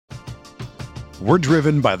We're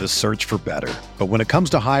driven by the search for better. But when it comes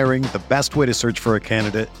to hiring, the best way to search for a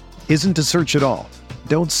candidate isn't to search at all.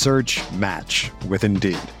 Don't search, match with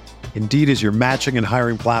Indeed. Indeed is your matching and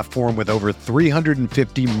hiring platform with over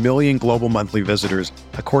 350 million global monthly visitors,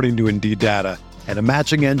 according to Indeed data, and a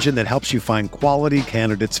matching engine that helps you find quality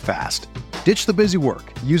candidates fast. Ditch the busy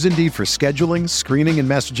work. Use Indeed for scheduling, screening, and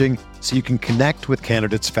messaging so you can connect with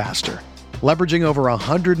candidates faster. Leveraging over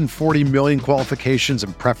 140 million qualifications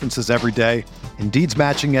and preferences every day, Indeed's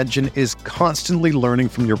matching engine is constantly learning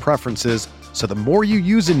from your preferences, so the more you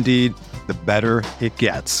use Indeed, the better it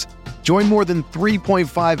gets. Join more than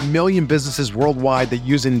 3.5 million businesses worldwide that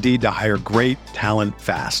use Indeed to hire great talent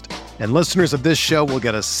fast. And listeners of this show will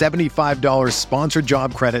get a $75 sponsored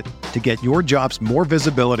job credit to get your jobs more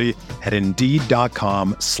visibility at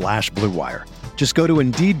Indeed.com/Blue Wire. Just go to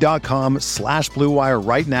Indeed.com/Blue Wire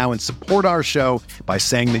right now and support our show by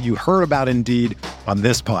saying that you heard about Indeed on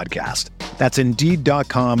this podcast. That's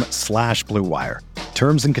Indeed.com/Blue Wire.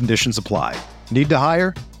 Terms and conditions apply. Need to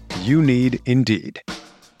hire? You need Indeed.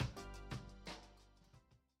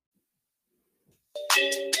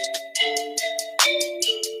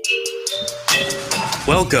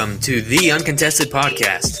 Welcome to the Uncontested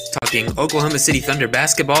Podcast, talking Oklahoma City Thunder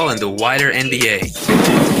basketball and the wider NBA.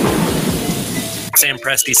 Sam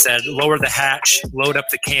Presti said, lower the hatch, load up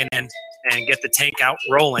the cannon, and get the tank out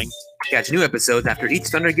rolling. Catch new episodes after each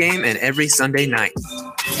Thunder game and every Sunday night.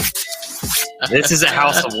 This is a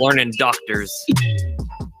house of learning doctors.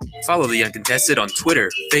 Follow The Uncontested on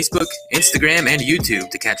Twitter, Facebook, Instagram, and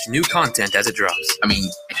YouTube to catch new content as it drops. I mean,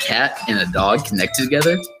 a cat and a dog connected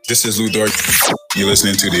together? This is Lou Dort. You're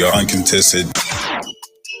listening to The Uncontested.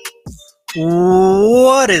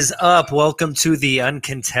 What is up? Welcome to the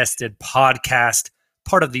Uncontested Podcast,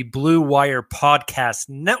 part of the Blue Wire Podcast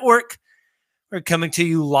Network. We're coming to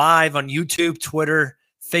you live on YouTube, Twitter,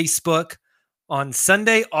 Facebook on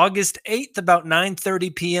Sunday, August 8th, about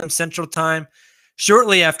 9:30 p.m. Central Time,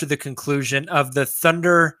 shortly after the conclusion of the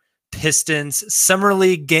Thunder Pistons Summer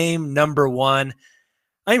League game number 1.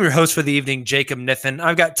 I'm your host for the evening, Jacob Niffen.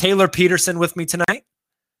 I've got Taylor Peterson with me tonight.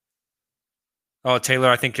 Oh, Taylor,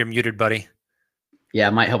 I think you're muted, buddy. Yeah,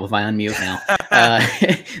 it might help if I unmute now.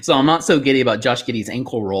 So I'm not so giddy about Josh Giddey's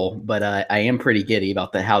ankle roll, but I am pretty giddy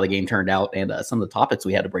about how the game turned out and some of the topics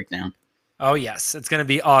we had to break down. Oh, yes. It's going to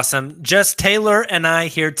be awesome. Just Taylor and I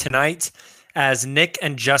here tonight, as Nick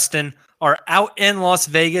and Justin are out in Las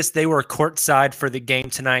Vegas. They were courtside for the game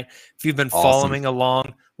tonight. If you've been following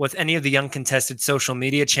along with any of the Uncontested social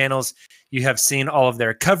media channels, you have seen all of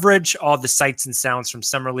their coverage, all the sights and sounds from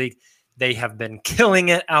Summer League. They have been killing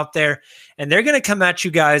it out there, and they're going to come at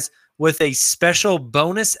you guys with a special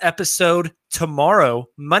bonus episode tomorrow,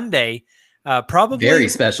 Monday, probably very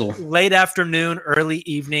special, late afternoon, early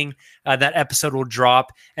evening. That episode will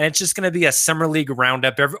drop, and it's just going to be a Summer League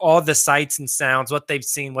roundup, all the sights and sounds, what they've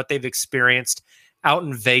seen, what they've experienced out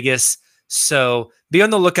in Vegas. So be on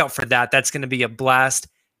the lookout for that. That's going to be a blast.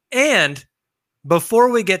 And before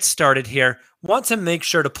we get started here, want to make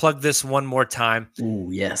sure to plug this one more time. Ooh,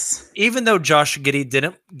 yes. Even though Josh Giddey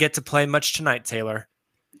didn't get to play much tonight, Taylor,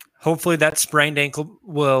 hopefully that sprained ankle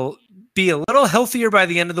will be a little healthier by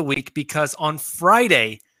the end of the week, because on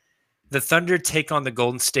Friday, the Thunder take on the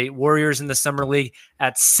Golden State Warriors in the Summer League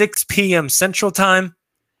at 6 p.m. Central Time.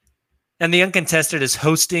 And the Uncontested is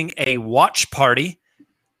hosting a watch party.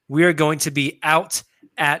 We are going to be out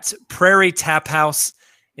at Prairie Tap House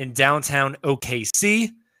in downtown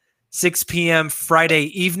OKC, 6 p.m. Friday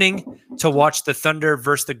evening, to watch the Thunder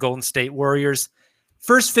versus the Golden State Warriors.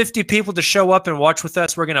 First 50 people to show up and watch with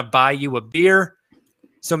us, we're going to buy you a beer.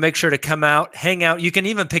 So make sure to come out, hang out. You can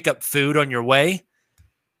even pick up food on your way.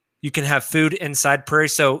 You can have food inside Prairie.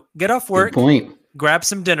 So get off work, grab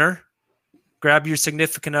some dinner, grab your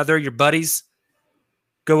significant other, your buddies,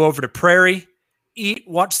 go over to Prairie, eat,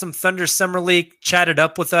 watch some Thunder Summer League, chat it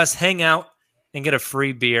up with us, hang out, and get a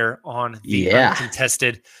free beer on the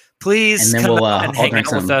Uncontested. Please and then come out and hang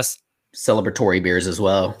out with us. Celebratory beers as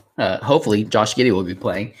well. Hopefully, Josh Giddey will be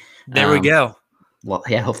playing. There we go. Well,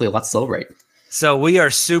 yeah, hopefully a lot to celebrate. So we are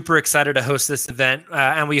super excited to host this event,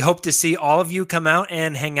 and we hope to see all of you come out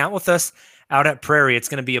and hang out with us out at Prairie. It's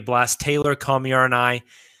going to be a blast. Taylor, Kamiar, and I.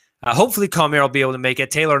 Hopefully, Kamiar will be able to make it.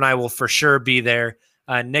 Taylor and I will for sure be there.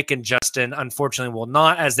 Nick and Justin, unfortunately, will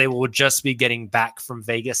not, as they will just be getting back from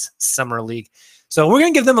Vegas Summer League. So we're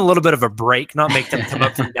going to give them a little bit of a break, not make them come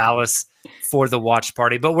up from Dallas for the watch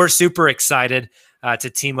party. But we're super excited to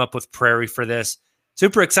team up with Prairie for this.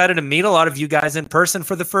 Super excited to meet a lot of you guys in person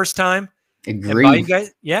for the first time. Agreed.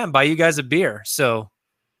 And buy you guys a beer. So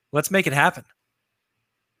let's make it happen.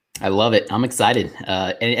 I love it. I'm excited.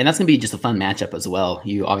 And that's going to be just a fun matchup as well.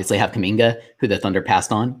 You obviously have Kuminga, who the Thunder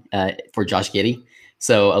passed on for Josh Giddey.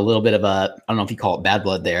 So a little bit of I don't know if you call it bad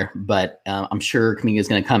blood there, but I'm sure Kuminga is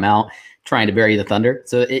going to come out trying to bury the Thunder.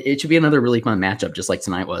 So it should be another really fun matchup, just like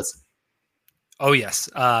tonight was. Oh, yes.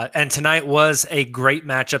 And tonight was a great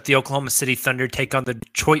matchup. The Oklahoma City Thunder take on the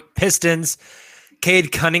Detroit Pistons.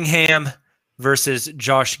 Cade Cunningham versus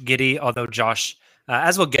Josh Giddey, although Josh,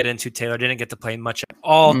 as we'll get into, Taylor didn't get to play much at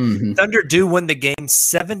all. Mm-hmm. Thunder do win the game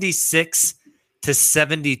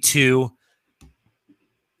 76-72.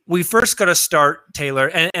 We first got to start, Taylor,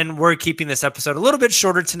 and we're keeping this episode a little bit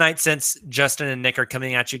shorter tonight since Justin and Nick are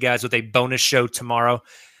coming at you guys with a bonus show tomorrow.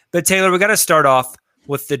 But Taylor, we got to start off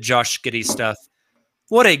with the Josh Giddey stuff.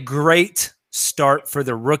 What a great start for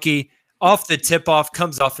the rookie. Off the tip-off,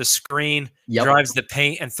 comes off the screen, drives the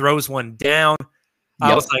paint, and throws one down.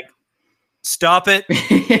 I was like, stop it.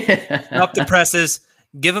 Stop the presses.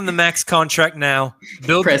 Give him the max contract now.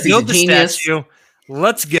 Build the statue.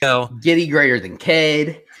 Let's go. Giddey greater than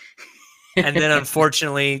Cade. And then,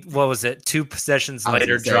 unfortunately, what was it? 2 possessions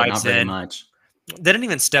later, drives in. Much. Didn't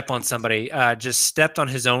even step on somebody. Just stepped on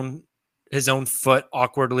his own foot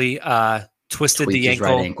awkwardly. Twisted the ankle.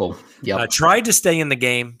 Right ankle. Yep. Tried to stay in the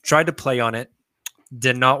game. Tried to play on it.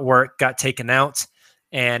 Did not work. Got taken out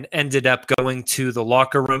and ended up going to the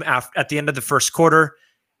locker room at the end of the first quarter.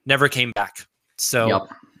 Never came back. So,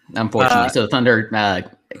 unfortunately, so the Thunder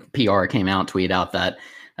PR came out, tweeted out that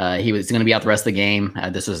he was going to be out the rest of the game.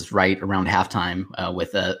 This was right around halftime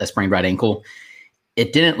with a sprained right ankle.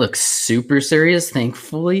 It didn't look super serious,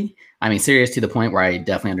 thankfully. I mean, serious to the point where I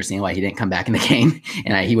definitely understand why he didn't come back in the game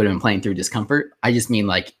and he would have been playing through discomfort. I just mean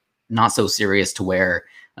like not so serious to where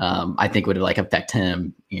I think would like affect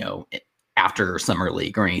him, after summer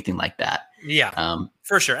league or anything like that. Yeah,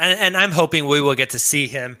 for sure. And I'm hoping we will get to see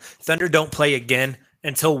him. Thunder don't play again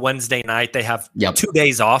until Wednesday night. They have 2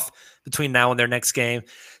 days off between now and their next game.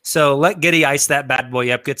 So let Giddey ice that bad boy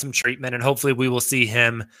up, get some treatment, and hopefully we will see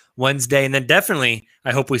him Wednesday. And then definitely,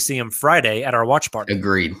 I hope we see him Friday at our watch party.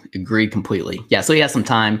 Agreed completely. Yeah, so he has some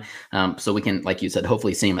time. So we can, like you said,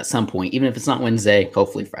 hopefully see him at some point. Even if it's not Wednesday,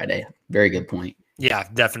 hopefully Friday. Very good point. Yeah,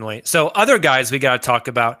 definitely. So other guys we got to talk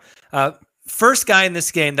about. First guy in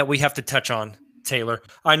this game that we have to touch on, Taylor.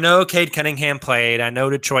 I know Cade Cunningham played. I know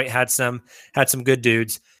Detroit had some good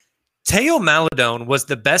dudes. Theo Maledon was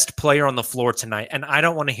the best player on the floor tonight, and I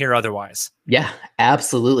don't want to hear otherwise. Yeah,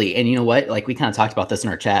 absolutely. And you know what? Like we kind of talked about this in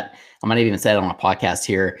our chat. I might have even said it on a podcast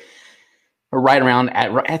here. Right around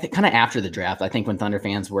kind of after the draft, I think when Thunder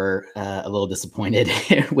fans were a little disappointed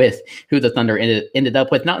with who the Thunder ended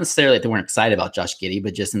up with. Not necessarily that they weren't excited about Josh Giddey,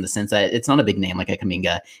 but just in the sense that it's not a big name like a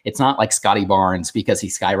Kuminga. It's not like Scotty Barnes because he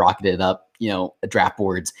skyrocketed up, draft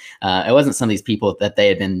boards. It wasn't some of these people that they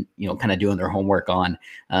had been, kind of doing their homework on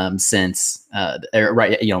since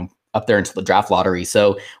up there into the draft lottery.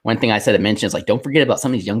 So one thing I said to mention is like, don't forget about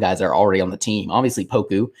some of these young guys that are already on the team. Obviously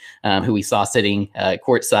Poku, who we saw sitting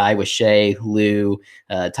courtside with Shea, Lou,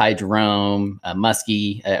 Ty Jerome,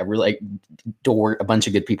 Muskie, a bunch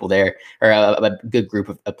of good people there, or a good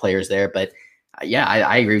group of players there. But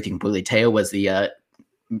I agree with you completely. Teo was the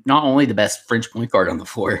not only the best French point guard on the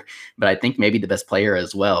floor, but I think maybe the best player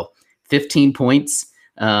as well. 15 points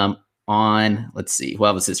on, let's see,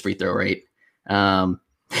 what was his free throw rate?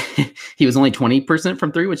 He was only 20%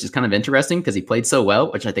 from 3, which is kind of interesting because he played so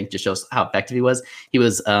well, which I think just shows how effective he was. He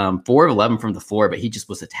was 4 of 11 from the floor, but he just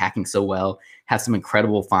was attacking so well, had some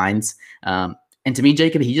incredible finds. And to me,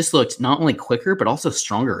 Jacob, he just looked not only quicker, but also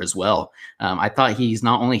stronger as well. I thought he's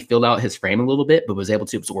not only filled out his frame a little bit, but was able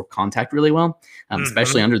to absorb contact really well,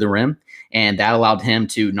 especially under the rim. And that allowed him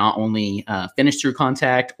to not only finish through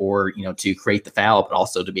contact or, to create the foul, but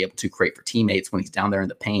also to be able to create for teammates when he's down there in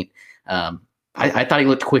the paint. I thought he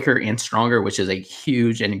looked quicker and stronger, which is a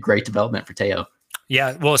huge and great development for Teo.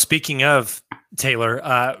 Yeah. Well, speaking of Taylor,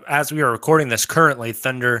 as we are recording this currently,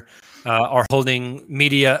 Thunder are holding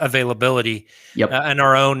media availability. And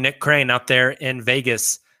our own Nick Crane out there in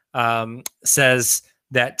Vegas says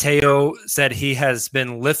that Teo said he has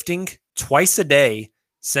been lifting twice a day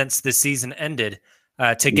since the season ended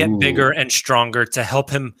to get bigger and stronger, to help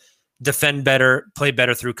him defend better, play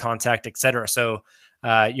better through contact, etc. So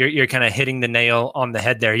you're kind of hitting the nail on the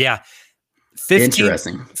head there. Yeah.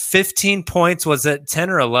 15 points. Was it 10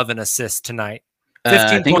 or 11 assists tonight? 15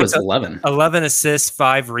 I think points, it was 11. 11 assists,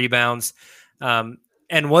 5 rebounds, and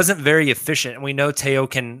wasn't very efficient. And we know Teo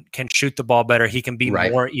can shoot the ball better. He can be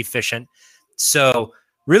more efficient. So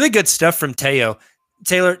really good stuff from Teo.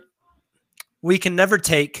 Taylor, we can never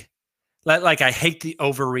take, like I hate the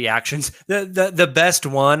overreactions. The best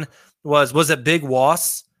one was it Big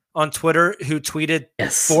Was on Twitter who tweeted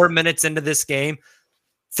Yes. 4 minutes into this game,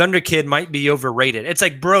 Thunder Kid might be overrated. It's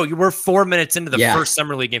like, bro, you were 4 minutes into the first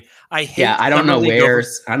Summer League game. I hate I don't Summer know League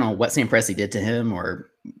I don't know what Sam Presti did to him or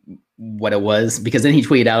what it was, because then he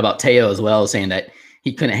tweeted out about Teo as well, saying that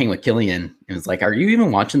he couldn't hang with Killian. And it's like, are you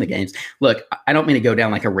even watching the games? Look, I don't mean to go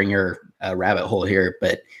down like a ringer rabbit hole here,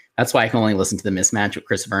 but that's why I can only listen to the mismatch with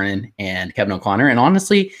Chris Vernon and Kevin O'Connor. And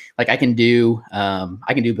honestly, like I can do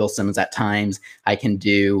Bill Simmons at times. I can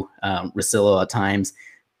do Russillo at times,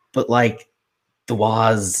 but like the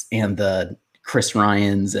Waz and the Chris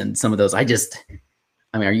Ryans and some of those,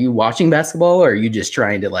 are you watching basketball or are you just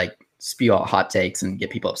trying to like spew out hot takes and get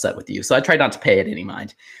people upset with you? So I tried not to pay it any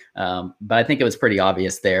mind. But I think it was pretty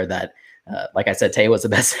obvious there that, like I said, Teo was the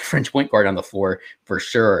best French point guard on the floor for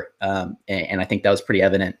sure. And I think that was pretty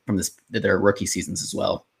evident from their rookie seasons as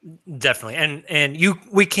well. Definitely. And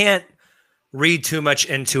we can't read too much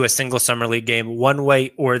into a single Summer League game one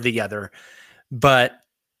way or the other, but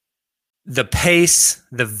the pace,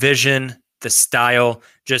 the vision, the style,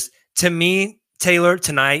 just to me, Taylor,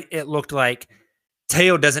 tonight, it looked like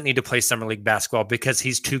Teo doesn't need to play Summer League basketball because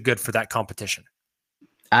he's too good for that competition.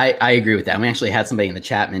 I agree with that. We actually had somebody in the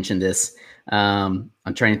chat mention this. I'm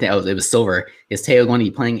trying to think. It was Silver. Is Teo going to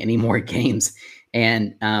be playing any more games?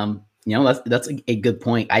 And that's a good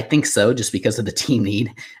point. I think so, just because of the team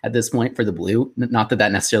need at this point for the Blue. Not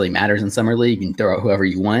that necessarily matters in Summer League. You can throw out whoever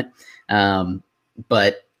you want.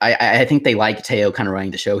 But I think they like Teo kind of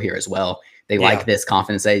running the show here as well. They like this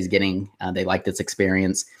confidence that he's getting. They like this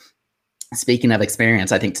experience. Speaking of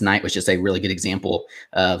experience, I think tonight was just a really good example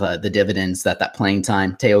of the dividends that playing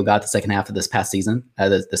time Teo got the second half of this past season,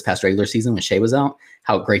 this past regular season when Shea was out,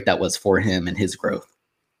 how great that was for him and his growth.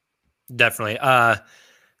 Definitely.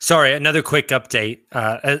 Sorry, another quick update.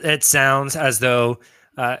 It sounds as though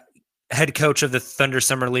head coach of the Thunder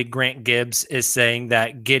Summer League, Grant Gibbs, is saying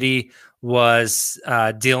that Giddey was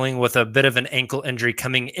dealing with a bit of an ankle injury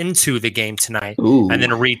coming into the game tonight. Ooh. And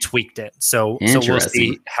then retweaked it. So we'll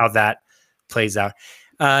see how that plays out.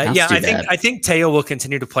 I think Teo will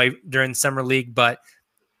continue to play during Summer League, but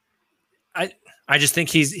I just think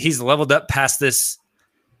he's leveled up past this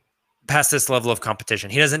level of competition.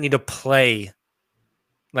 He doesn't need to play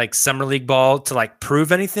like Summer League ball to like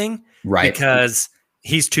prove anything, right? Because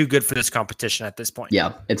he's too good for this competition at this point.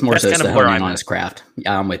 Yeah, it's more so kind of honing on his craft.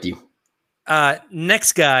 Yeah, I'm with you.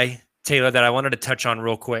 Next guy, Taylor, that I wanted to touch on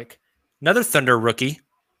real quick, another Thunder rookie,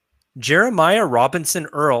 Jeremiah Robinson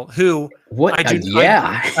Earl, who I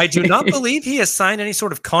do not believe he has signed any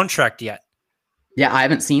sort of contract yet. Yeah, I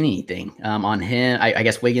haven't seen anything on him. I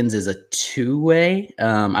guess Wiggins is a two-way.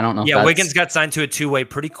 I don't know. Yeah, Wiggins got signed to a two-way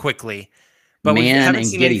pretty quickly. But and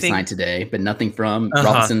Giddey signed today, but nothing from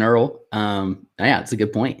Robinson Earl. Yeah, it's a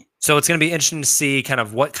good point. So it's going to be interesting to see kind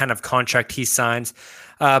of what kind of contract he signs.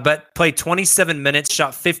 But played 27 minutes,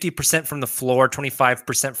 shot 50% from the floor,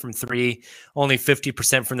 25% from three, only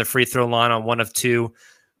 50% from the free throw line on 1 of 2.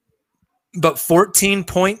 But 14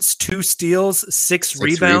 points, 2 steals, 6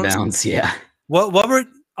 rebounds. Yeah.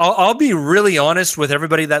 I'll be really honest with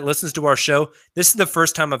everybody that listens to our show. This is the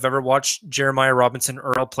first time I've ever watched Jeremiah Robinson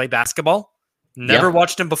Earl play basketball. Never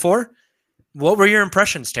watched him before. What were your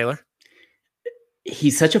impressions, Taylor?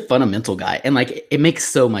 He's such a fundamental guy. And like, it makes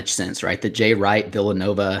so much sense, right? The Jay Wright,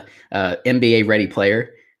 Villanova, NBA ready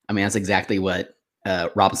player. I mean, that's exactly what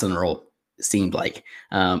Robinson Earl seemed like.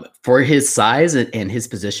 For his size and his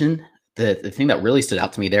position, the thing that really stood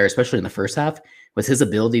out to me there, especially in the first half, was his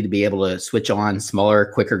ability to be able to switch on smaller,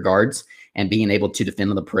 quicker guards and being able to defend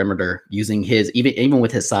on the perimeter using his, even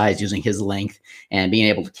with his size, using his length and being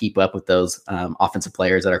able to keep up with those offensive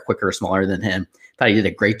players that are quicker or smaller than him. Thought he did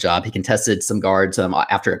a great job. He contested some guards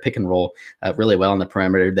after a pick and roll really well on the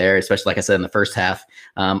perimeter there, especially like I said in the first half.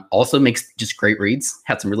 Also makes just great reads,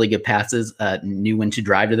 had some really good passes, knew when to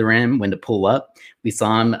drive to the rim, when to pull up. We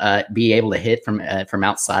saw him be able to hit from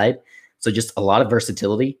outside. So just a lot of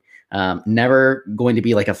versatility. Never going to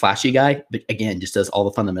be like a flashy guy, but again, just does all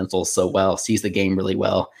the fundamentals so well, sees the game really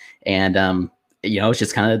well. And, it's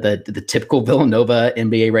just kind of the typical Villanova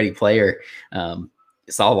NBA ready player.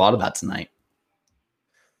 Saw a lot of that tonight.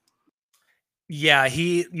 Yeah,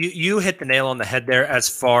 you hit the nail on the head there as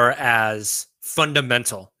far as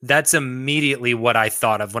fundamental. That's immediately what I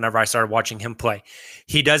thought of whenever I started watching him play.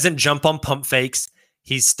 He doesn't jump on pump fakes.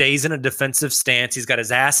 He stays in a defensive stance. He's got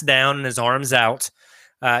his ass down and his arms out.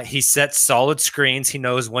 He sets solid screens. He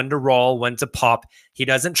knows when to roll, when to pop. He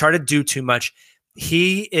doesn't try to do too much.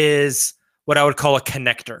 He is what I would call a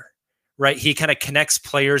connector, right? He kind of connects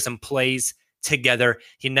players and plays together.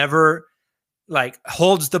 He never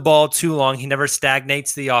holds the ball too long. He never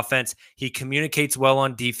stagnates the offense. He communicates well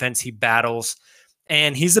on defense. He battles.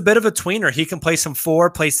 And he's a bit of a tweener. He can play some 4,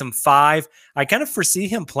 play some 5. I kind of foresee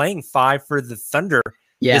him playing 5 for the Thunder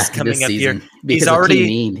this coming up season, here. He's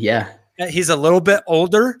already he's a little bit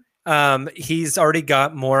older. He's already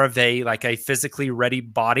got more of a physically ready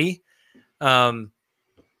body. And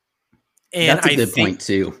that's a good point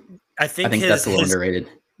too. I think that's a little underrated.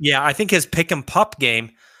 Yeah, I think his pick and pop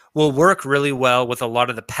game will work really well with a lot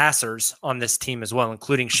of the passers on this team as well,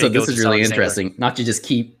 including Shai Gilgeous-Alexander. So this is really interesting. Not to just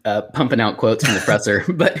keep pumping out quotes from the presser,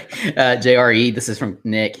 but JRE, this is from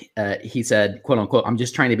Nick. He said, quote unquote, "I'm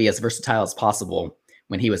just trying to be as versatile as possible,"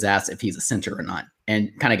 when he was asked if he's a center or not.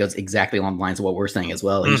 And kind of goes exactly along the lines of what we're saying as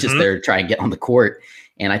well. He's just there to try and get on the court.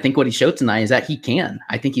 And I think what he showed tonight is that he can.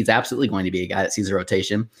 I think he's absolutely going to be a guy that sees a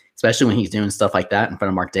rotation, especially when he's doing stuff like that in front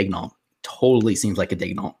of Mark Daigneault. Totally seems like a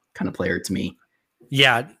Daigneault kind of player to me.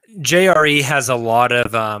 Yeah, JRE has a lot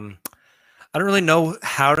of I don't really know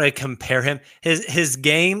how to compare him. His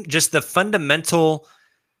game, just the fundamental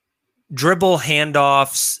dribble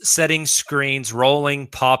handoffs, setting screens, rolling,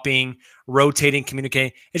 popping, rotating,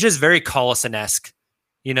 communicating. It's just very Collison-esque,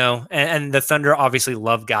 and the Thunder obviously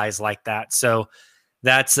love guys like that. So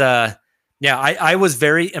that's I was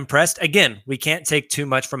very impressed. Again, we can't take too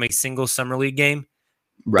much from a single summer league game,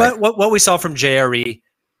 right? But what we saw from JRE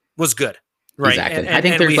was good. Right. Exactly. I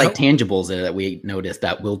think there's tangibles in it that we noticed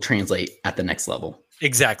that will translate at the next level.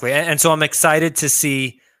 Exactly. And so I'm excited to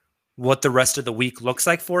see what the rest of the week looks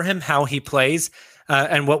like for him, how he plays,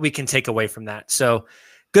 and what we can take away from that. So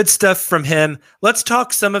good stuff from him. Let's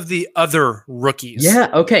talk some of the other rookies.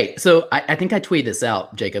 Yeah. Okay. So I think I tweeted this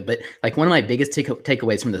out, Jacob, but one of my biggest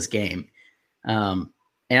takeaways from this game, and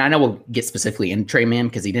I know we'll get specifically in Tre Mann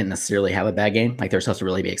because he didn't necessarily have a bad game. They're supposed to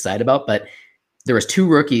really be excited about, but there was 2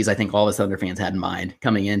 rookies I think all of us Thunder fans had in mind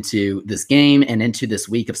coming into this game and into this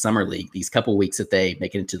week of Summer League, these couple weeks that they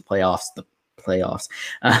make it into the playoffs.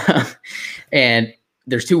 And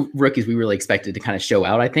there's 2 rookies we really expected to kind of show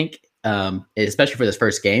out, I think, especially for this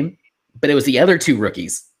first game. But it was the other 2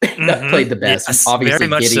 rookies that played the best. Yes, obviously, very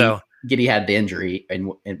much so. Giddey had the injury, and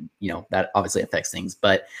that obviously affects things.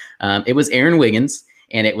 But it was Aaron Wiggins,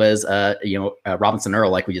 and it was Robinson Earl,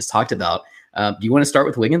 like we just talked about. Do you want to start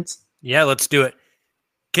with Wiggins? Yeah, let's do it.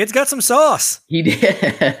 Kid's got some sauce. He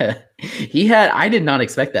did. I did not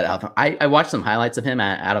expect that out of him. I watched some highlights of him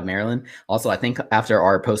out of Maryland. Also, I think after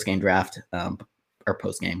our post-game draft, our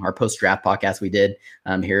post-draft podcast we did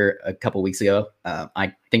here a couple weeks ago,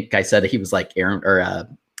 I think I said that he was like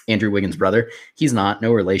Andrew Wiggins' brother. He's not,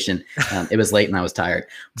 no relation. It was late and I was tired.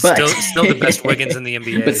 But still the best Wiggins in the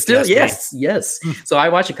NBA. But still, yes. So I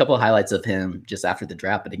watched a couple of highlights of him just after the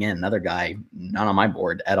draft. But again, another guy not on my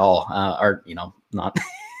board at all, or not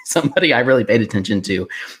somebody I really paid attention to.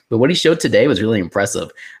 But what he showed today was really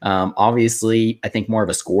impressive. Obviously, I think more of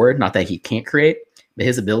a scorer. Not that he can't create, but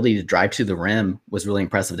his ability to drive to the rim was really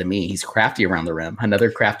impressive to me. He's crafty around the rim.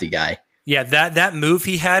 Another crafty guy. Yeah, that move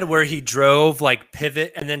he had where he drove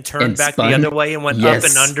pivot and then turned back the other way and went up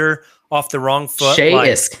and under off the wrong foot.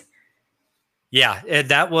 Shai-esque. Yeah,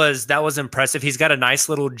 that was impressive. He's got a nice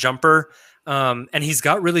little jumper, and he's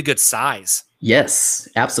got really good size. Yes,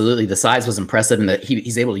 absolutely. The size was impressive, and that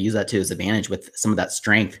he's able to use that to his advantage with some of that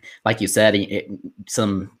strength. Like you said,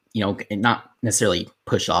 not necessarily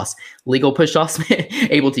push-offs, legal push-offs,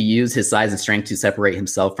 able to use his size and strength to separate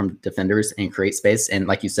himself from defenders and create space. And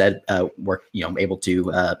like you said, able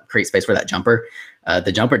to create space for that jumper.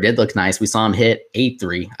 The jumper did look nice. We saw him hit a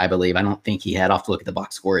 3, I believe. I don't think he had, off to look at the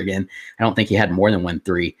box score again, I don't think he had more than 1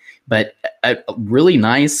 3. But a really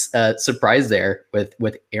nice surprise there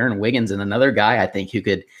with Aaron Wiggins, and another guy I think who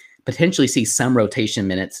could potentially see some rotation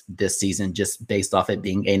minutes this season just based off it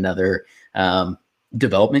being another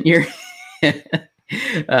development year,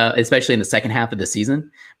 especially in the second half of the season.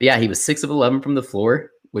 But yeah, he was 6 of 11 from the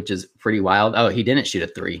floor, which is pretty wild. Oh, he didn't shoot a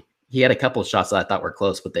 3. He had a couple of shots that I thought were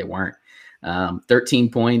close, but they weren't. 13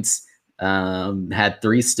 points, had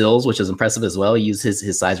 3 steals, which is impressive as well. He used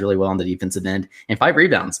his size really well on the defensive end, and 5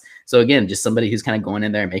 rebounds. So again, just somebody who's kind of going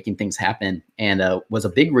in there and making things happen, and was a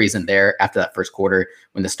big reason there after that first quarter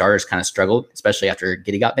when the starters kind of struggled, especially after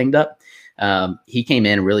Giddey got banged up. He came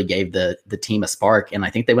in and really gave the team a spark, and I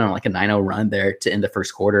think they went on like a 9-0 run there to end the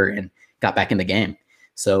first quarter and got back in the game.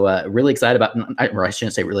 So really excited about, or I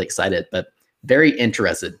shouldn't say really excited, but very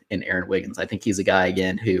interested in Aaron Wiggins. I think he's a guy,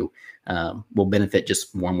 again, who will benefit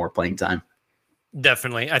just more and more playing time.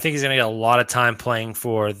 Definitely. I think he's going to get a lot of time playing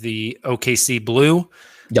for the OKC Blue.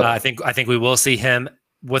 Yep. I think we will see him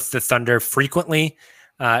with the Thunder frequently,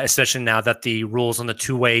 especially now that the rules on the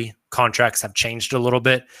 2-way contracts have changed a little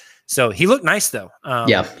bit. So he looked nice, though.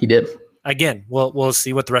 Yeah, he did. Again, we'll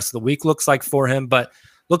see what the rest of the week looks like for him, but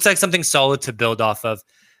looks like something solid to build off of.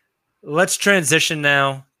 Let's transition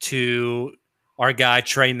now to our guy,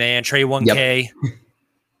 Trey Mann. Trey 1K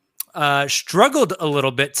struggled a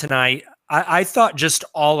little bit tonight. I thought just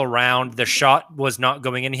all around the shot was not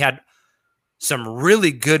going in. He had some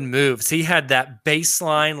really good moves. He had that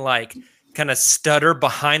baseline, like kind of stutter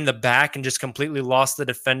behind the back and just completely lost the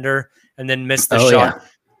defender and then missed the shot. Yeah.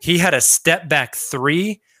 He had a step back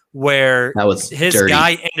 3 where that was his dirty.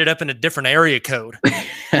 Guy ended up in a different area code,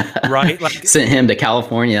 right? Like sent him to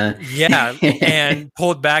California. Yeah. And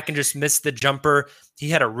pulled back and just missed the jumper. He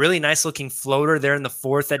had a really nice looking floater there in the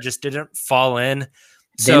 4th that just didn't fall in.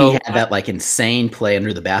 Then he had that like insane play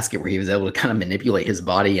under the basket where he was able to kind of manipulate his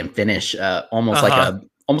body and finish almost like a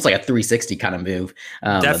 360 kind of move.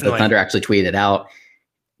 The Thunder actually tweeted out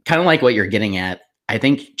kind of like what you're getting at. I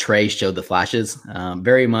think Trey showed the flashes,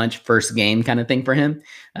 very much first game kind of thing for him.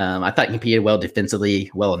 I thought he competed well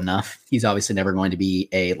defensively, well enough. He's obviously never going to be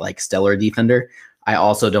a like stellar defender. I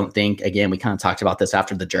also don't think, again, we kind of talked about this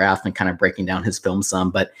after the draft and kind of breaking down his film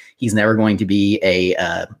some, but he's never going to be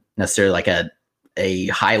a necessarily like a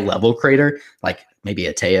high level creator, like maybe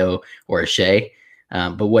a Teo or a Shea.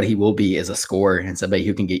 But what he will be is a scorer and somebody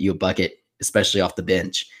who can get you a bucket, especially off the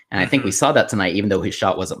bench. And I think we saw that tonight, even though his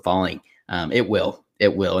shot wasn't falling. It will.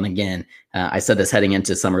 And again, I said this heading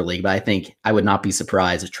into Summer League, but I think I would not be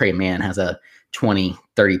surprised if Trey Mann has a 20,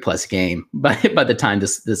 30 plus game by the time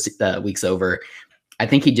this week's over. I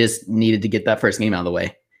think he just needed to get that first game out of the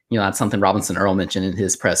way. You know, that's something Robinson Earl mentioned in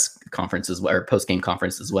his press conference as well, or post-game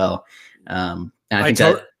conference as well. And I think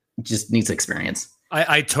that just needs experience.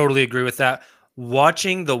 I totally agree with that.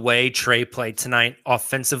 Watching the way Trey played tonight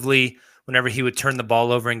offensively, whenever he would turn the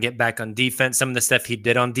ball over and get back on defense, some of the stuff he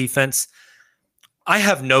did on defense, I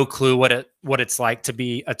have no clue what it's like to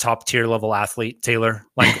be a top tier level athlete, Taylor.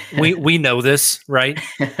 Like we know this, right?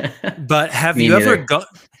 But have you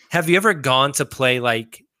ever gone to play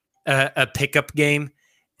like a pickup game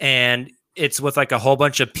and it's with like a whole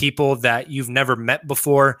bunch of people that you've never met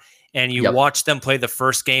before and you watch them play the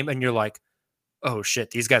first game and you're like, oh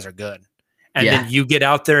shit, these guys are good. And then you get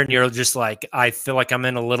out there and you're just like, I feel like I'm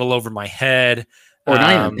in a little over my head. Or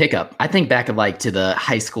not even pickup. I think back of like to the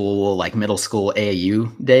high school, like middle school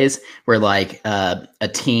AAU days where like a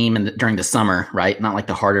team during the summer, right? Not like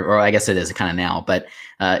the harder, or I guess it is kind of now, but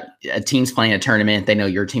a team's playing a tournament. They know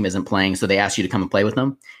your team isn't playing. So they ask you to come and play with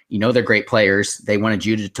them. You know, they're great players. They wanted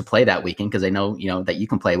you to play that weekend because they know, that you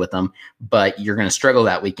can play with them, but you're going to struggle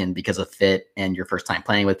that weekend because of fit and your first time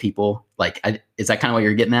playing with people. Like, is that kind of what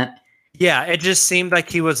you're getting at? Yeah, it just seemed like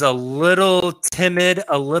he was a little timid,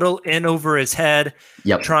 a little in over his head.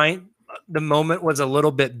 Yep. The moment was a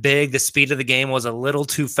little bit big. The speed of the game was a little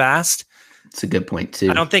too fast. It's a good point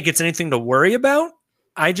too. I don't think it's anything to worry about.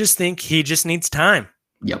 I just think he just needs time.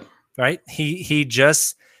 Yep. Right?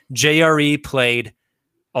 JRE played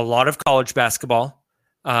a lot of college basketball.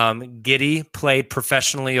 Giddey played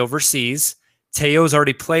professionally overseas. Teo's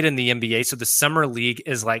already played in the NBA, so the summer league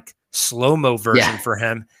is like slow-mo version for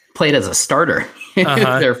him. Played as a starter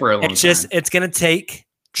there for a long time. It's going to take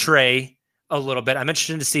Trey a little bit. I'm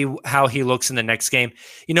interested to see how he looks in the next game.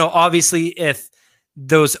 Obviously, if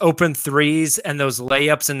those open threes and those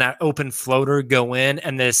layups and that open floater go in,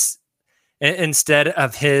 and this instead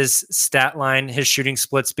of his stat line, his shooting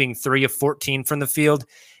splits being 3 of 14 from the field,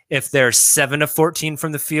 if they're 7 of 14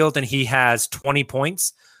 from the field and he has 20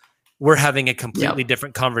 points, we're having a completely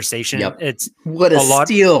different conversation. It's what a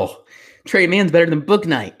steal. Trey Mann's better than Book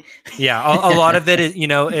Night. Yeah, a lot of it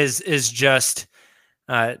is just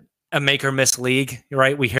a make or miss league,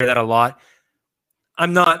 right? We hear that a lot. We're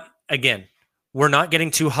not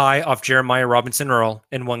getting too high off Jeremiah Robinson Earl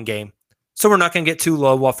in one game. So we're not going to get too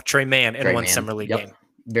low off Trey Mann in one summer league game.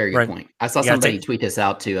 Very good point. I saw somebody tweet this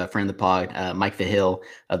out to a friend of the pod, Mike Verhill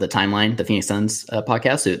of the Timeline, the Phoenix Suns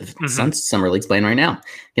podcast. So the Suns summer league's playing right now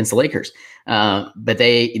against the Lakers. But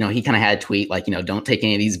they, he kind of had a tweet like, don't take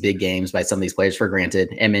any of these big games by some of these players for granted,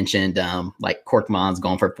 and mentioned like Korkmaz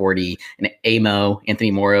going for 40 and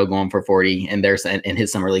Anthony Morrow going for 40 and in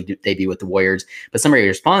his summer league debut with the Warriors. But somebody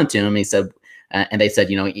responded to him and he said, and they said,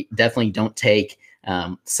 definitely don't take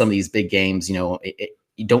some of these big games, you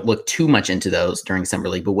don't look too much into those during summer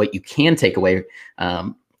league, but what you can take away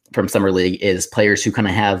from summer league is players who kind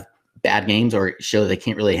of have bad games or show they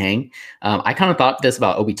can't really hang. I kind of thought this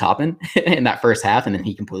about Obi Toppin in that first half, and then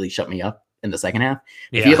he completely shut me up in the second half.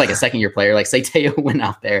 If you have like a second year player, like say Teo went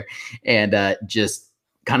out there and just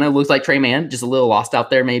kind of looks like Trey Mann, just a little lost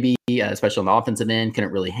out there, maybe, especially on the offensive end,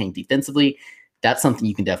 couldn't really hang defensively. That's something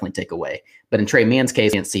you can definitely take away. But in Trey Mann's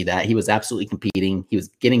case, you can't see that. He was absolutely competing. He was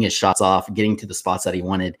getting his shots off, getting to the spots that he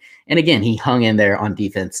wanted. And again, he hung in there on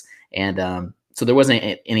defense. And so there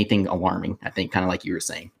wasn't anything alarming, I think, kind of like you were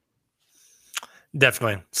saying.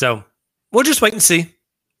 Definitely. So we'll just wait and see.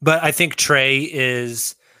 But I think Trey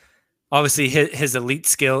is obviously his elite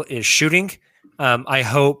skill is shooting. I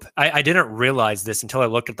hope I didn't realize this until I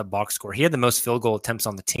looked at the box score. He had the most field goal attempts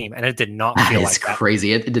on the team, and it did not feel like that.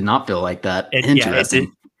 Crazy. It did not feel like that.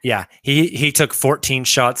 Interesting. Yeah, he took 14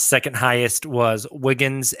 shots. Second highest was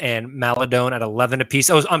Wiggins and Maladone at 11 apiece.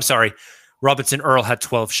 Oh, I'm sorry. Robinson Earl had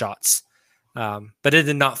 12 shots. But it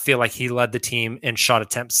did not feel like he led the team in shot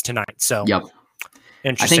attempts tonight. So, yep.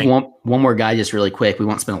 Interesting. I think one more guy, just really quick. We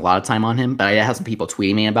won't spend a lot of time on him, but I have some people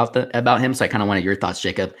tweeting me about him, so I kind of wanted your thoughts,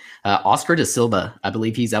 Jacob. Oscar da Silva, I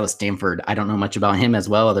believe he's out of Stanford. I don't know much about him as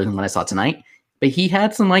well, other than what I saw tonight. But he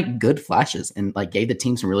had some good flashes and gave the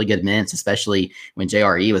team some really good minutes, especially when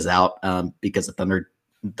JRE was out, because the Thunder,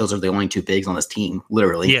 those are the only two bigs on this team,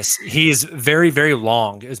 literally. Yes, he is very, very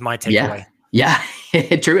long, is my takeaway. Yeah,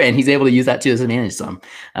 true. And he's able to use that to his advantage some.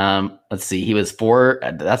 Let's see. He was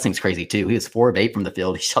that seems crazy too. He was 4 of 8 from the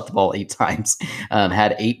field. He shot the ball 8 times,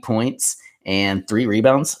 had 8 points and 3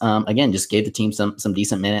 rebounds. Again, just gave the team some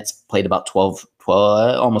decent minutes, played about 12,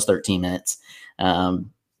 almost 13 minutes,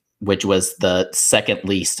 which was the second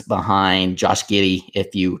least behind Josh Giddey,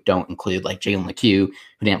 if you don't include Jalen LeCue,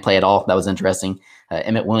 who didn't play at all. That was interesting.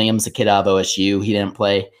 Emmett Williams, a kid out of OSU, he didn't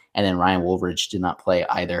play. And then Ryan Woolridge did not play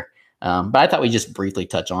either. But I thought we'd just briefly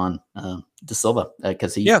touch on Da Silva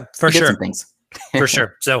because he did some things. For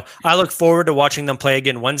sure. So I look forward to watching them play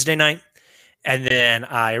again Wednesday night. And then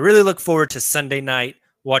I really look forward to Sunday night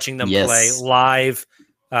watching them play live.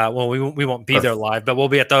 Well, we won't be there live, but we'll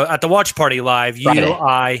be at the watch party live. Friday. You,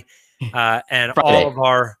 I, and Friday.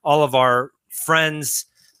 all of our friends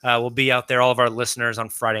will be out there. All of our listeners on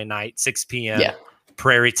Friday night, 6 p.m. Yeah.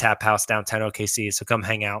 Prairie Tap House, downtown OKC. So come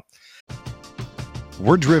hang out.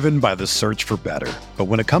 We're driven by the search for better. But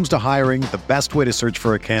when it comes to hiring, the best way to search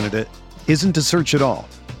for a candidate isn't to search at all.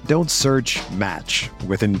 Don't search, match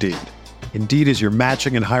with Indeed. Indeed is your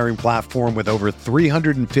matching and hiring platform with over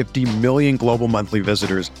 350 million global monthly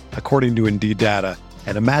visitors, according to Indeed data,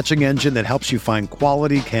 and a matching engine that helps you find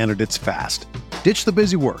quality candidates fast. Ditch the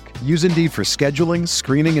busy work. Use Indeed for scheduling,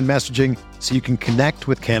 screening, and messaging so you can connect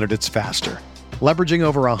with candidates faster. Leveraging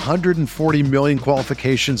over 140 million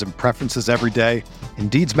qualifications and preferences every day,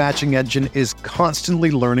 Indeed's matching engine is constantly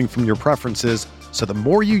learning from your preferences, so the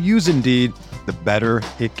more you use Indeed, the better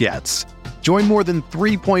it gets. Join more than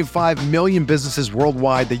 3.5 million businesses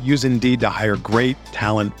worldwide that use Indeed to hire great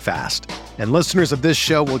talent fast. And listeners of this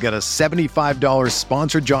show will get a $75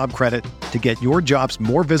 sponsored job credit to get your jobs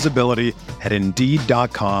more visibility at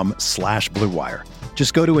Indeed.com/Blue Wire.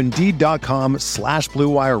 Just go to Indeed.com/Blue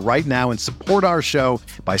Wire right now and support our show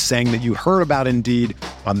by saying that you heard about Indeed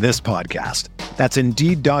on this podcast. That's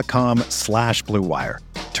Indeed.com/Blue Wire.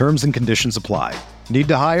 Terms and conditions apply. Need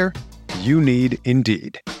to hire? You need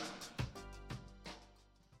Indeed.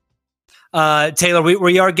 Taylor,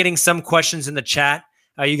 we are getting some questions in the chat.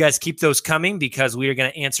 You guys keep those coming because we are going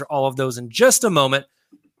to answer all of those in just a moment.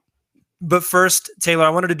 But first, Taylor, I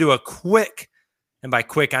wanted to do a quick, and by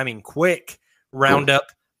quick, I mean quick, roundup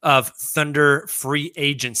of Thunder free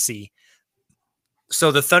agency.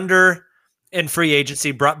 So the Thunder in free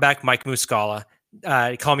agency brought back Mike Muscala.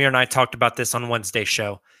 Calmier and I talked about this on Wednesday's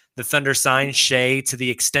show. The Thunder signed Shea to the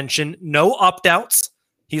extension. No opt-outs.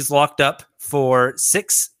 He's locked up for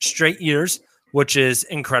 6 straight years, which is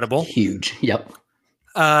incredible. Huge. Yep.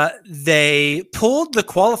 They pulled the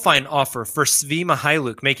qualifying offer for Svi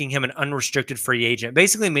Mykhailiuk, making him an unrestricted free agent,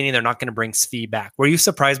 basically meaning they're not going to bring Svi back. Were you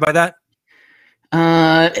surprised by that?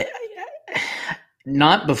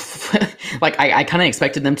 Not before. I kind of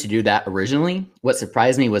expected them to do that originally. What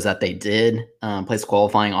surprised me was that they did place a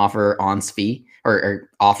qualifying offer on Svi or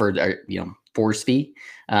offered for Svi.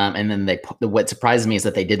 And then what surprised me is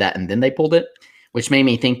that they did that and then they pulled it, which made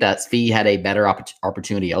me think that Svi had a better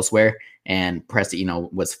opportunity elsewhere, and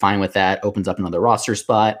Presti, was fine with that. Opens up another roster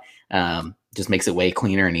spot. Just makes it way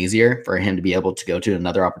cleaner and easier for him to be able to go to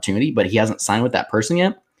another opportunity. But he hasn't signed with that person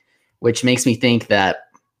yet, which makes me think that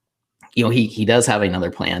he does have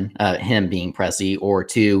another plan. Him being Presti, or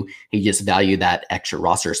 2, he just valued that extra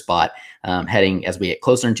roster spot heading as we get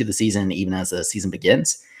closer into the season, even as the season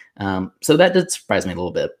begins. So that did surprise me a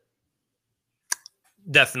little bit.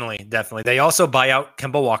 Definitely. They also buy out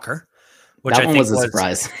Kemba Walker, which that I one think was a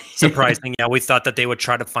surprise. Surprising. Yeah, we thought that they would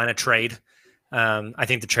try to find a trade. I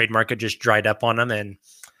think the trade market just dried up on them, and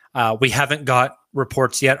we haven't got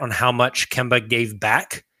reports yet on how much Kemba gave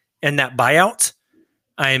back in that buyout.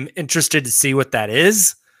 I'm interested to see what that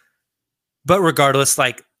is. But regardless,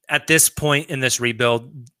 at this point in this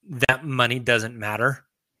rebuild, that money doesn't matter,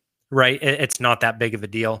 right? It's not that big of a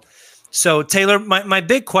deal. So, Taylor, my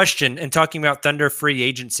big question in talking about Thunder free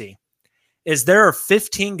agency is there are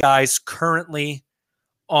 15 guys currently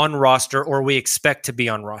on roster, or we expect to be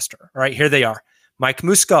on roster. All right, here they are. Mike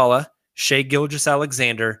Muscala, Shai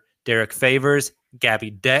Gilgeous-Alexander, Derek Favors,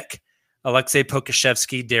 Gabby Deck, Alexei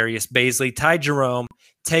Pokashevsky, Darius Baisley, Ty Jerome,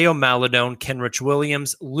 Teo Maladone, Kenrich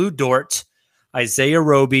Williams, Lou Dort, Isaiah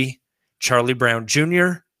Roby, Charlie Brown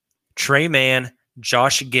Jr., Trey Mann,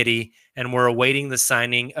 Josh Giddey, and we're awaiting the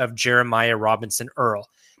signing of Jeremiah Robinson Earl.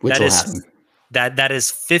 Which will happen. That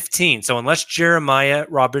is 15. So unless Jeremiah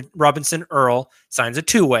Robinson Earl signs a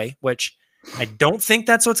two-way, which I don't think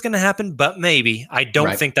that's what's going to happen, but maybe. I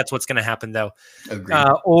don't think that's what's going to happen, though.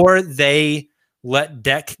 Or they let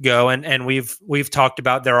Deck go, and we've talked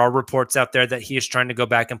about, there are reports out there that he is trying to go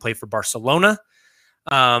back and play for Barcelona,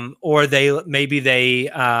 or they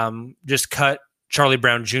just cut Charlie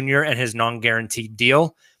Brown Jr. and his non-guaranteed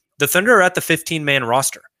deal. The Thunder are at the 15-man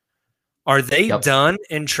roster. Are they done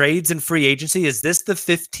in trades and free agency? Is this the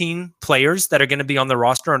 15 players that are going to be on the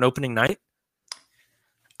roster on opening night?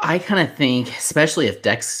 I kind of think, especially if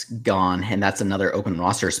Deck's gone and that's another open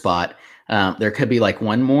roster spot, there could be like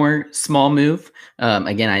one more small move.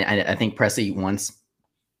 Again, I think Presti wants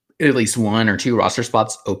at least one or two roster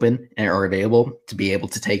spots open or available to be able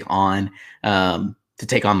to take on bigger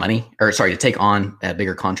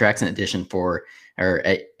contracts in addition to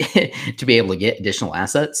be able to get additional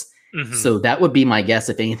assets. Mm-hmm. So that would be my guess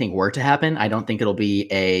if anything were to happen. I don't think it'll be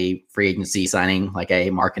a free agency signing like a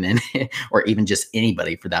Markkanen or even just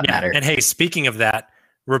anybody for that matter. And hey, speaking of that,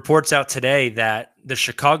 reports out today that the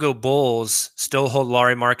Chicago Bulls still hold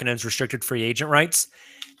Lauri Markkanen's restricted free agent rights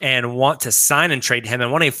and want to sign and trade him and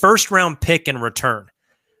want a first-round pick in return.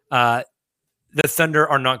 The Thunder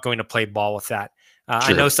are not going to play ball with that.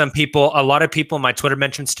 I know a lot of people in my Twitter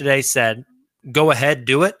mentions today said, go ahead,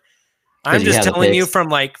 do it. I'm just telling you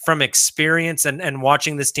from experience and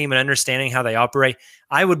watching this team and understanding how they operate,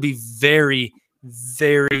 I would be very,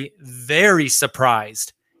 very, very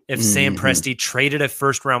surprised if Sam Presti traded a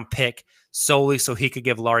first-round pick solely so he could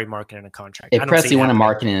give Lauri Markkanen a contract. If Presti went to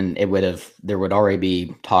Markkanen, there would already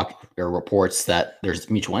be talk or reports that there's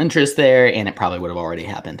mutual interest there, and it probably would have already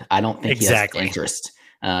happened. I don't think he has interest.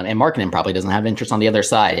 And Markkanen probably doesn't have interest on the other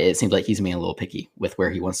side. It seems like he's being a little picky with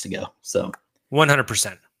where he wants to go. So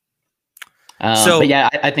 100%. But yeah,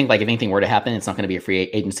 I think like if anything were to happen, it's not going to be a free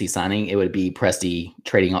agency signing. It would be Presti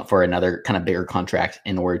trading up for another kind of bigger contract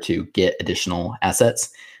in order to get additional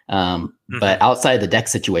assets. But outside of the Deck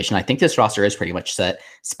situation, I think this roster is pretty much set,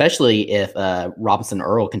 especially if Robinson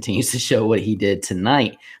Earl continues to show what he did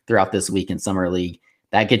tonight throughout this week in Summer League.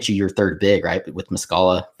 That gets you your third big, right? With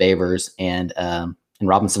Muscala, Favors, and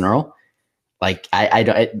Robinson Earl. Like I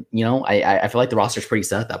feel like the roster's pretty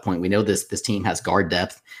set at that point. We know this team has guard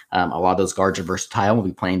depth. A lot of those guards are versatile. We'll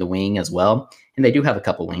be playing the wing as well, and they do have a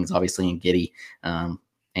couple wings, obviously, in Giddey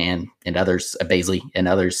and others, Baisley and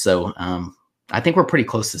others. So I think we're pretty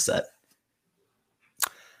close to set.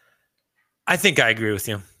 I think I agree with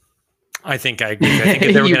you. I think if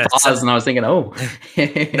they were going to pause, and I was thinking, no,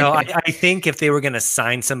 I think if they were going to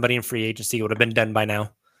sign somebody in free agency, it would have been done by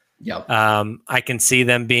now. Yep. I can see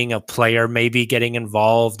them being a player, maybe getting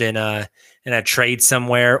involved in a trade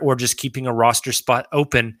somewhere, or just keeping a roster spot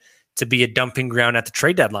open to be a dumping ground at the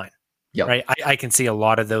trade deadline. Yep. Right. I can see a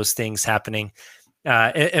lot of those things happening.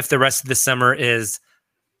 If the rest of the summer is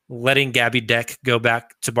letting Gabby Deck go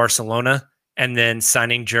back to Barcelona and then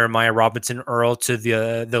signing Jeremiah Robinson Earl to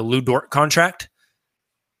the Lou Dort contract,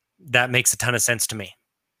 that makes a ton of sense to me.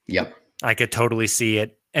 Yep. I could totally see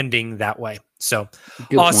it ending that way. So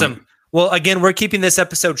good awesome. Point. Well, again, we're keeping this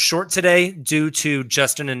episode short today due to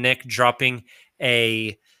Justin and Nick dropping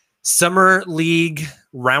a Summer League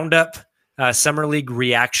roundup, Summer League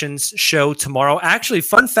reactions show tomorrow. Actually,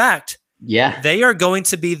 fun fact. Yeah. They are going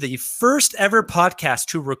to be the first ever podcast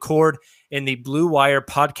to record in the Blue Wire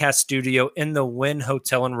podcast studio in the Wynn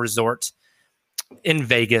Hotel and Resort in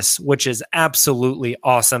Vegas, which is absolutely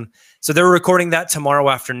awesome. So they're recording that tomorrow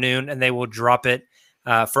afternoon, and they will drop it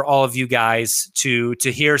for all of you guys to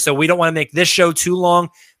hear. So we don't want to make this show too long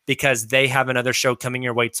because they have another show coming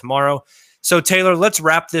your way tomorrow. So Taylor, let's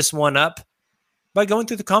wrap this one up by going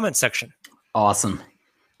through the comment section. Awesome.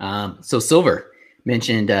 So Silver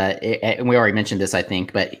mentioned, and we already mentioned this, I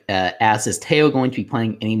think, but asked, is Teo going to be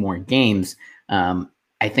playing any more games?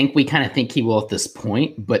 I think we kind of think he will at this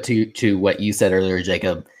point, but to what you said earlier,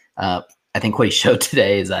 Jacob, I think what he showed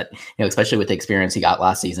today is that, especially with the experience he got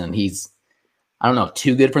last season, he's, I don't know if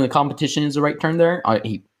too good for the competition is the right term there.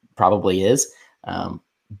 He probably is,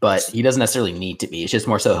 but he doesn't necessarily need to be. It's just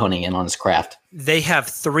more so honing in on his craft. They have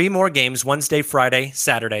 3 more games, Wednesday, Friday,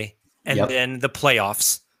 Saturday, and then the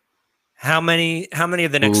playoffs. How many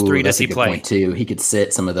of the next three does he play? Point too. He could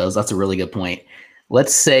sit some of those. That's a really good point.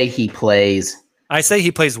 Let's say he plays. I say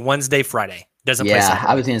he plays Wednesday, Friday. Doesn't play Saturday.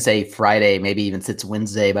 I was going to say Friday, maybe even sits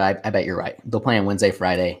Wednesday, but I bet you're right. They'll play on Wednesday,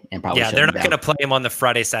 Friday, and probably they're not going to play him on the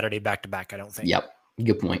Friday, Saturday back to back. I don't think. Yep,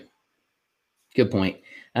 good point. Good point.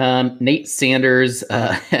 Nate Sanders.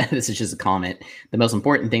 This is just a comment. The most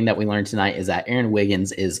important thing that we learned tonight is that Aaron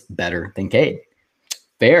Wiggins is better than Cade.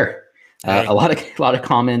 Fair. A lot of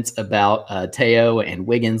comments about Teo and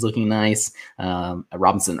Wiggins looking nice.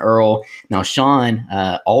 Robinson Earl. Now Sean,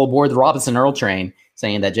 all aboard the Robinson Earl train,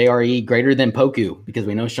 saying that JRE greater than Poku because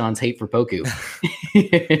we know Sean's hate for Poku.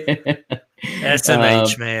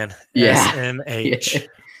 SMH, man. Yeah. SMH.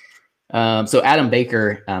 So Adam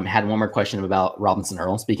Baker had one more question about Robinson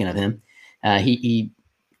Earl. Speaking of him, he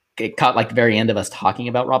caught like the very end of us talking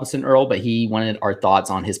about Robinson Earl, but he wanted our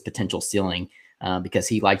thoughts on his potential ceiling because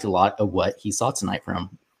he liked a lot of what he saw tonight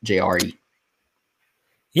from JRE.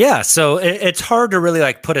 Yeah, so it's hard to really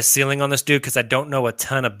like put a ceiling on this dude because I don't know a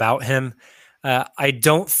ton about him. I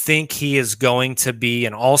don't think he is going to be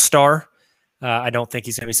an all-star. I don't think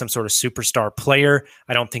he's going to be some sort of superstar player.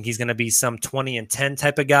 I don't think he's going to be some 20-10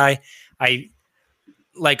 type of guy.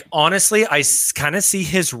 Honestly, I kind of see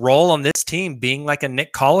his role on this team being like a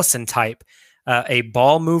Nick Collison type, a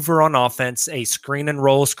ball mover on offense, a screen and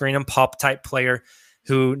roll, screen and pop type player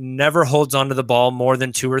who never holds onto the ball more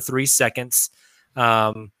than 2 or 3 seconds.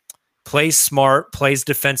 Plays smart, plays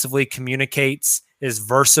defensively, communicates, is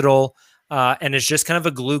versatile, and is just kind of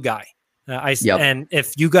a glue guy. And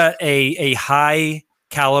if you got a high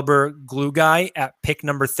caliber glue guy at pick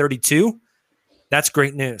number 32, that's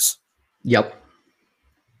great news. Yep.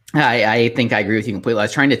 I think I agree with you completely. I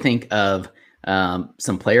was trying to think of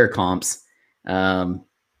some player comps.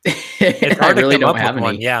 It's hard I really to come don't up have with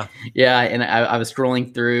any. one. Yeah. Yeah. And I was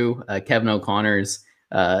scrolling through Kevin O'Connor's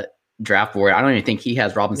draft board. I don't even think he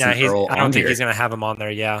has Robinson Earl I don't on think here. he's going to have him on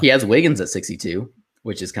there. Yeah. He has Wiggins at 62,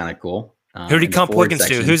 which is kind of cool. Who did he comp Wiggins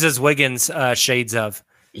to? Who's his Wiggins shades of?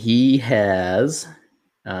 He has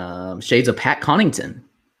shades of Pat Connaughton.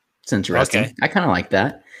 It's interesting. Okay. I kind of like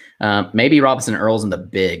that. Maybe Robinson Earl's in the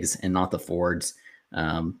bigs and not the forwards.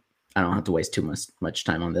 I don't have to waste too much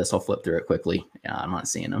time on this. I'll flip through it quickly. Yeah, I'm not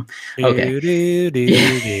seeing them. Okay.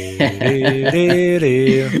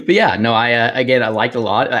 But yeah, no, I liked a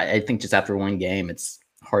lot. I think just after one game, it's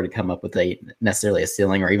hard to come up with necessarily a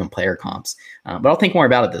ceiling or even player comps. But I'll think more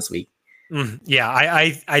about it this week. Yeah,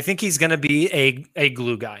 I think he's going to be a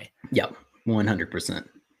glue guy. Yep, 100%.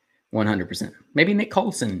 100%. Maybe Nick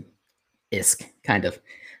Collison-esque, kind of.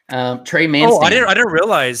 Trey Manstand. Oh, I didn't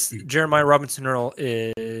realize Jeremiah Robinson Earl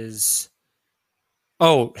is.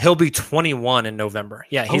 Oh, he'll be 21 in November.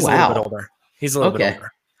 Yeah, he's a little bit older. He's a little bit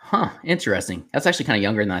older. Huh. Interesting. That's actually kind of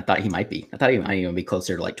younger than I thought he might be. I thought he might even be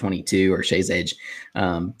closer to like 22 or Shay's age.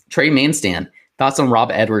 Trey Manstand. Thoughts on Rob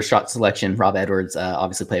Edwards' shot selection? Rob Edwards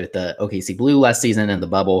obviously played with the OKC Blue last season in the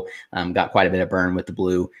bubble. Got quite a bit of burn with the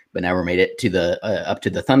Blue, but never made it to the up to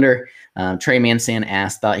the Thunder. Trey Manstand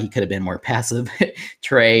thought he could have been more passive.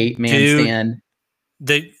 Trey Manstand.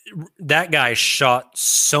 That guy shot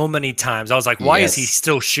so many times. I was like, why is he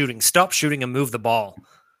still shooting? Stop shooting and move the ball.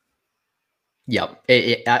 Yep.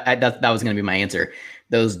 That was going to be my answer.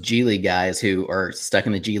 Those G League guys who are stuck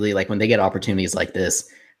in the G League, like when they get opportunities like this,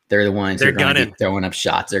 they're the ones who are going to be throwing up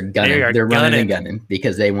shots. They're gunning. They're running and gunning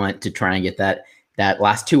because they want to try and get that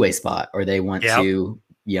last two-way spot, or they want to,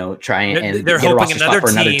 try and they're get a hoping another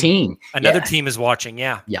team. Another team is watching.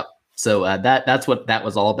 Yeah. Yep. So that's what that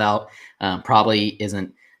was all about. Probably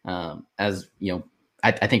isn't as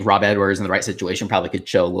I think Rob Edwards in the right situation probably could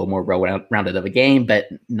show a little more rounded of a game, but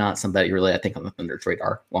not somebody really I think on the Thunder's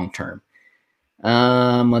radar long term.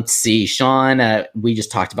 Let's see. Sean, we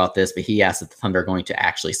just talked about this, but he asked if the Thunder are going to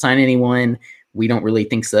actually sign anyone. We don't really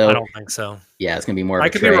think so. I don't think so. Yeah, it's going to be more of a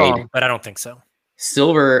trade. I could be wrong, but I don't think so.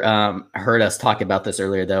 Silver heard us talk about this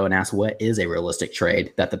earlier, though, and asked what is a realistic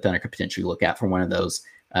trade that the Thunder could potentially look at for one of those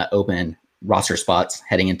open roster spots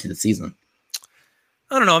heading into the season.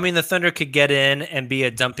 I don't know. I mean, the Thunder could get in and be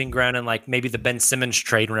a dumping ground in like maybe the Ben Simmons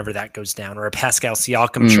trade whenever that goes down, or a Pascal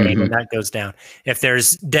Siakam trade when that goes down. If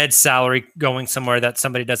there's dead salary going somewhere that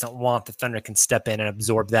somebody doesn't want, the Thunder can step in and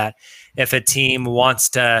absorb that. If a team wants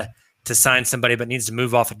to sign somebody but needs to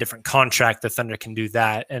move off a different contract, the Thunder can do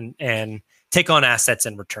that and take on assets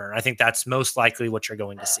in return. I think that's most likely what you're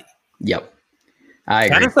going to see. Yep. I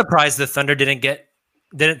agree. Kind of surprised the Thunder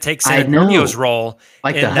didn't take San Antonio's role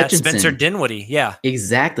like in that Spencer Dinwiddie. Yeah,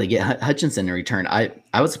 exactly. Get Hutchinson in return. I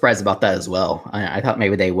was surprised about that as well. I thought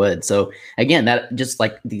maybe they would. So again, that just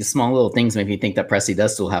like these small little things make me think that Presti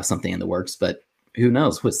does still have something in the works, but who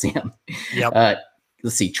knows with Sam. Yep.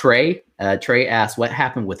 Let's see. Trey Trey asks, what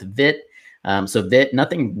happened with Vit? So Vit,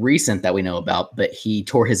 nothing recent that we know about, but he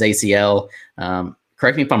tore his ACL.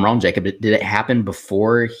 Correct me if I'm wrong, Jacob. Did it happen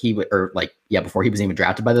before before he was even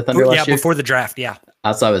drafted by the Thunder last year? Before the draft. Yeah,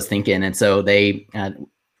 that's what I was thinking. And so they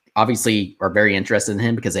obviously are very interested in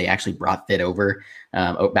him because they actually brought Vit over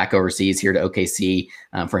back overseas here to OKC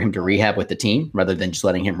for him to rehab with the team rather than just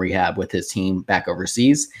letting him rehab with his team back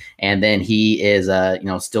overseas. And then he is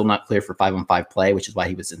still not clear for 5-on-5 play, which is why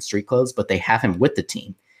he was in street clothes, but they have him with the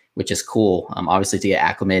team, which is cool. Obviously to get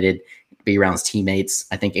acclimated, be around his teammates.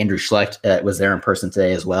 I think Andrew Schlecht was there in person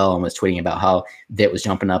today as well and was tweeting about how Vit was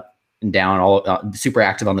jumping up and down, all super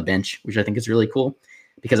active on the bench, which I think is really cool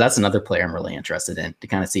because that's another player I'm really interested in to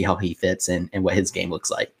kind of see how he fits and what his game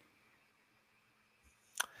looks like.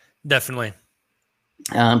 Definitely.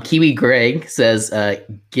 Kiwi Greg says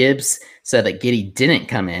Gibbs said that Giddey didn't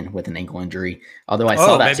come in with an ankle injury, although I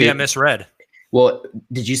saw that maybe too. I misread. Well,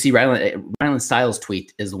 did you see Ryland Styles'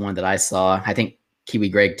 tweet is the one that I saw. I think Kiwi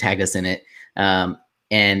Greg tagged us in it. That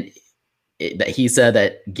he said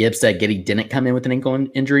that Gibbs said Giddey didn't come in with an ankle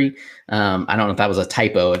injury. I don't know if that was a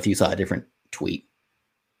typo, if you saw a different tweet.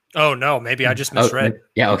 Oh, no, maybe I just misread.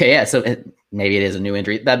 Yeah, okay, yeah. So maybe it is a new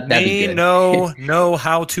injury. That'd be good. know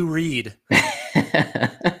how to read.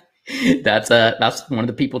 That's one of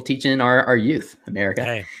the people teaching our youth, America.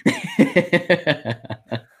 Hey.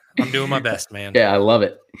 I'm doing my best, man. Yeah, I love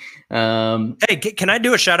it. Hey, can I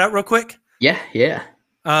do a shout out real quick? Yeah.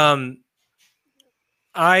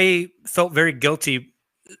 I felt very guilty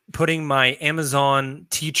putting my Amazon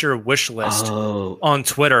teacher wish list on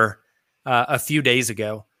Twitter a few days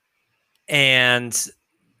ago. And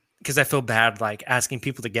because I feel bad, like asking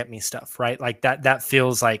people to get me stuff, right? Like that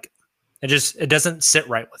feels like it doesn't sit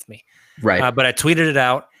right with me. Right. But I tweeted it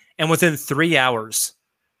out and within 3 hours,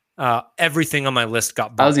 everything on my list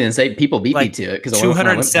got bought. I was going to say people beat me to it because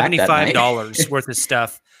 $275 worth of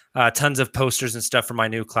stuff, tons of posters and stuff for my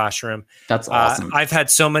new classroom. That's awesome. I've had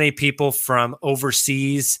so many people from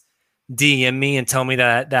overseas DM me and tell me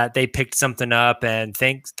that they picked something up and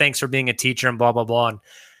thanks for being a teacher and blah, blah, blah. And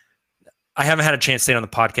I haven't had a chance to say it on the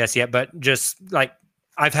podcast yet, but just like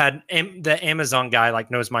I've had the Amazon guy like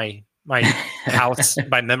knows my house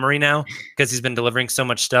by memory now because he's been delivering so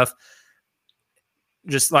much stuff.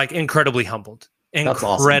 Just like incredibly humbled,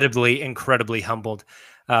 incredibly humbled.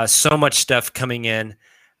 So much stuff coming in,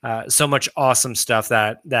 so much awesome stuff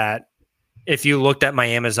that if you looked at my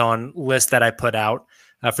Amazon list that I put out,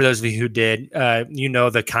 for those of you who did,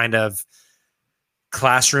 the kind of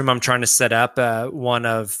classroom I'm trying to set up, one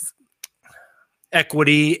of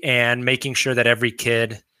equity and making sure that every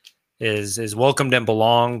kid is welcomed and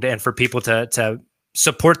belonged, and for people to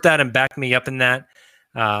support that and back me up in that.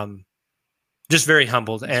 Just very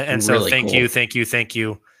humbled. And so really thank cool. you.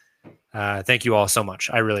 Thank you all so much.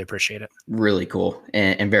 I really appreciate it. Really cool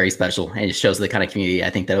and very special. And it shows the kind of community I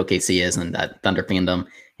think that OKC is and that Thunder fandom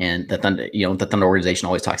and the Thunder, the Thunder organization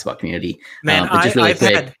always talks about community. Man,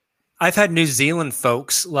 I've had New Zealand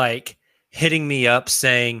folks like hitting me up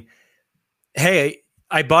saying, hey,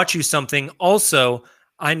 I bought you something. Also,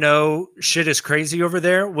 I know shit is crazy over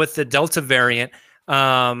there with the Delta variant.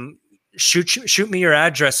 Shoot me your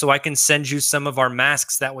address so I can send you some of our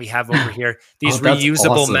masks that we have over here. These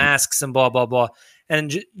reusable awesome. Masks and blah, blah, blah. And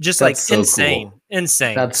just that's like so insane, cool.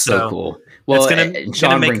 Insane. That's so cool. Well, it's going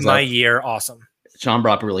to make my year awesome. Sean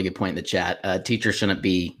brought up a really good point in the chat. Teachers shouldn't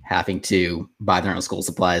be having to buy their own school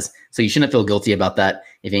supplies. So you shouldn't feel guilty about that.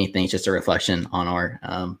 If anything, it's just a reflection on our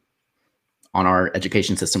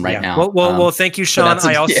education system now. Well, thank you, Sean.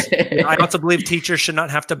 I also believe teachers should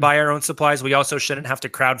not have to buy our own supplies. We also shouldn't have to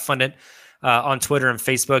crowdfund it on Twitter and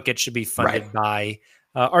Facebook. It should be funded by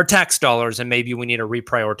our tax dollars, and maybe we need to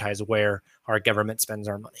reprioritize where our government spends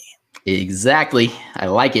our money. Exactly. I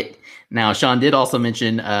like it. Now, Sean did also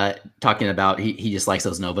mention talking about he just likes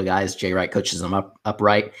those Nova guys. Jay Wright coaches them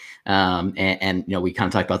upright. And we kind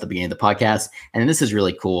of talked about the beginning of the podcast. And this is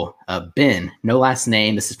really cool. Ben, no last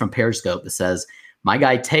name. This is from Periscope. It says, my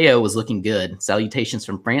guy Teo was looking good. Salutations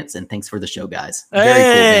from France, and thanks for the show, guys. Very cool,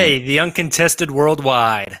 Ben. The uncontested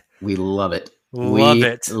worldwide. We love it.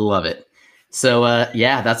 Love it. So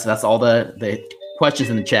that's all the questions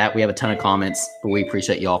in the chat. We have a ton of comments, but we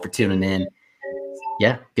appreciate you all for tuning in.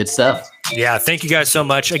 Yeah, good stuff. Yeah, thank you guys so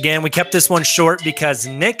much. Again, we kept this one short because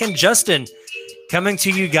Nick and Justin coming to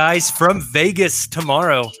you guys from Vegas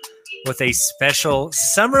tomorrow with a special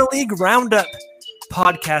Summer League Roundup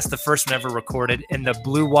podcast, the first one ever recorded in the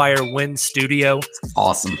Blue Wire Win studio.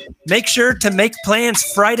 Awesome. Make sure to make plans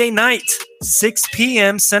Friday night, 6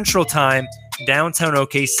 p.m. Central Time, downtown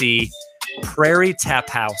OKC, Prairie Tap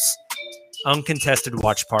House, uncontested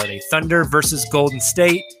watch party. Thunder versus Golden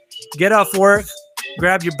State. get off work,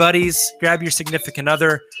 grab your buddies, grab your significant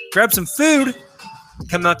other, grab some food,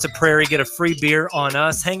 come out to Prairie, get a free beer on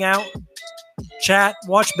us, hang out, chat,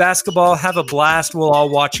 watch basketball, have a blast. We'll all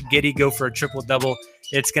watch Giddey go for a triple-double.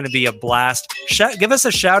 It's going to be a blast. Give us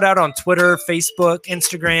a shout out on Twitter, Facebook,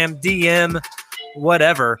 Instagram, DM,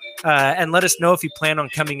 whatever, and let us know if you plan on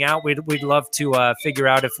coming out. We'd love to figure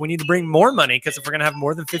out if we need to bring more money, because if we're going to have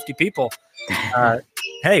more than 50 people,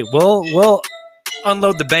 hey, we'll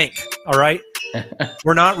unload the bank, all right?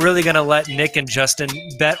 We're not really going to let Nick and Justin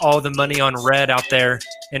bet all the money on red out there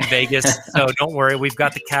in Vegas, so don't worry. We've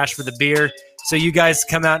got the cash for the beer. So you guys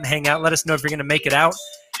come out and hang out. Let us know if you're going to make it out.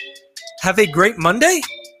 Have a great Monday.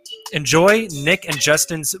 Enjoy Nick and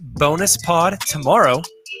Justin's bonus pod tomorrow.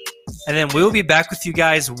 And then we'll be back with you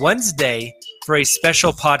guys Wednesday for a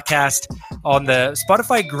special podcast on the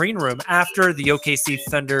Spotify Green Room after the OKC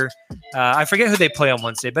Thunder. I forget who they play on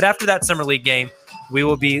Wednesday, but after that Summer League game, we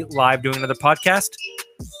will be live doing another podcast.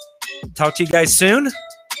 Talk to you guys soon.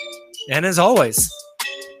 And as always,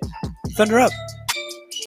 Thunder up.